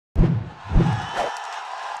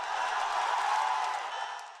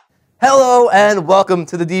Hello and welcome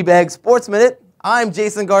to the D-Bag Sports Minute. I'm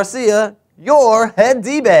Jason Garcia, your head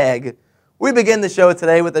D-Bag. We begin the show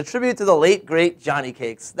today with a tribute to the late, great Johnny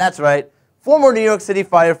Cakes. That's right, former New York City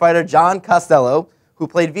firefighter John Costello, who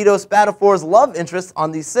played Vito Spatafor's love interest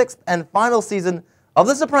on the 6th and final season of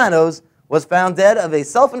The Sopranos, was found dead of a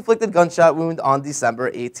self-inflicted gunshot wound on December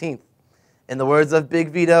 18th. In the words of Big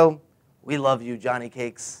Vito, "We love you, Johnny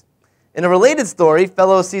Cakes." In a related story,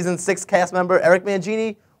 fellow Season 6 cast member Eric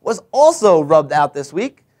Mangini was also rubbed out this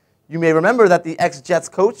week. You may remember that the ex-Jets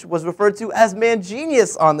coach was referred to as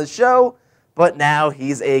Mangenius on the show, but now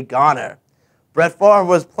he's a goner. Brett Favre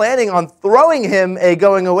was planning on throwing him a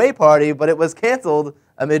going-away party, but it was canceled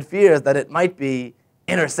amid fears that it might be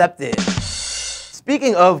intercepted.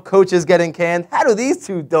 Speaking of coaches getting canned, how do these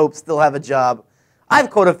two dopes still have a job? I've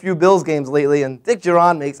caught a few Bills games lately, and Dick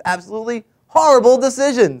Duran makes absolutely horrible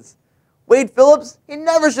decisions. Wade Phillips, he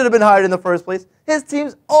never should have been hired in the first place. His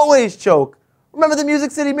teams always choke. Remember the Music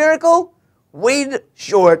City Miracle? Wade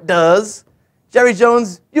sure does. Jerry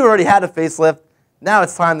Jones, you already had a facelift. Now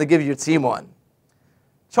it's time to give your team one.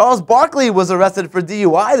 Charles Barkley was arrested for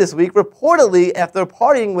DUI this week, reportedly after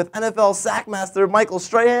partying with NFL sackmaster Michael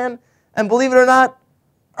Strahan, and believe it or not,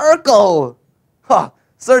 Urkel.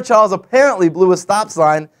 Sir Charles apparently blew a stop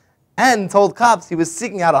sign and told cops he was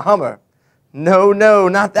seeking out a Hummer. No,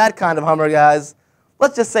 not that kind of Hummer, guys.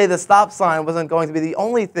 Let's just say the stop sign wasn't going to be the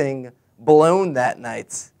only thing blown that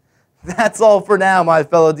night. That's all for now, my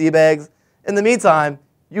fellow D-Bags. In the meantime,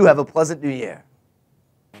 you have a pleasant new year.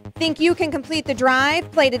 Think you can complete the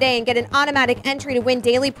drive? Play today and get an automatic entry to win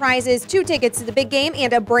daily prizes, 2 tickets to the big game,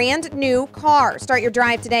 and a brand new car. Start your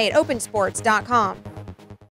drive today at opensports.com.